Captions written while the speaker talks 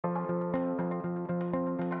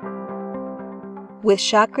With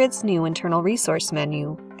ShotGrid's new internal resource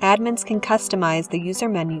menu, admins can customize the user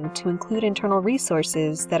menu to include internal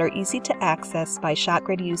resources that are easy to access by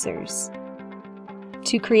ShotGrid users.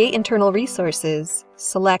 To create internal resources,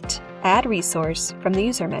 select Add Resource from the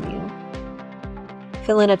user menu.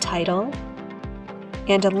 Fill in a title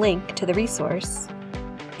and a link to the resource,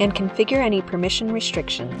 and configure any permission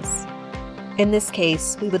restrictions. In this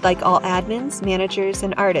case, we would like all admins, managers,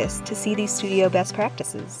 and artists to see these studio best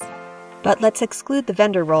practices. But let's exclude the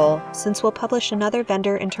vendor role, since we'll publish another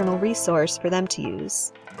vendor internal resource for them to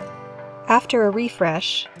use. After a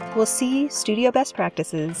refresh, we'll see studio best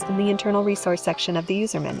practices in the internal resource section of the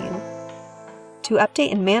user menu. To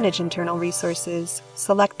update and manage internal resources,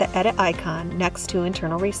 select the edit icon next to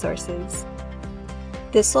internal resources.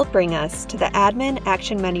 This will bring us to the Admin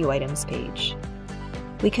Action Menu Items page.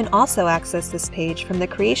 We can also access this page from the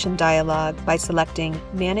Creation dialog by selecting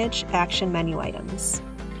Manage Action Menu Items.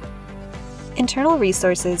 Internal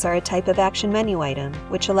resources are a type of action menu item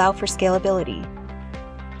which allow for scalability.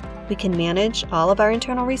 We can manage all of our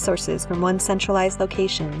internal resources from one centralized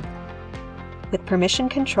location. With permission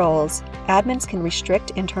controls, admins can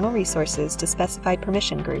restrict internal resources to specified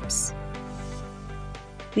permission groups.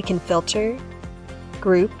 We can filter,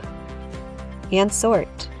 group, and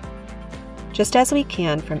sort, just as we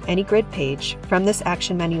can from any grid page from this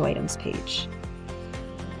Action Menu Items page.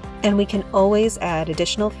 And we can always add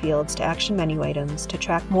additional fields to action menu items to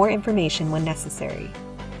track more information when necessary.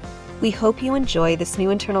 We hope you enjoy this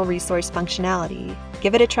new internal resource functionality.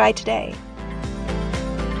 Give it a try today.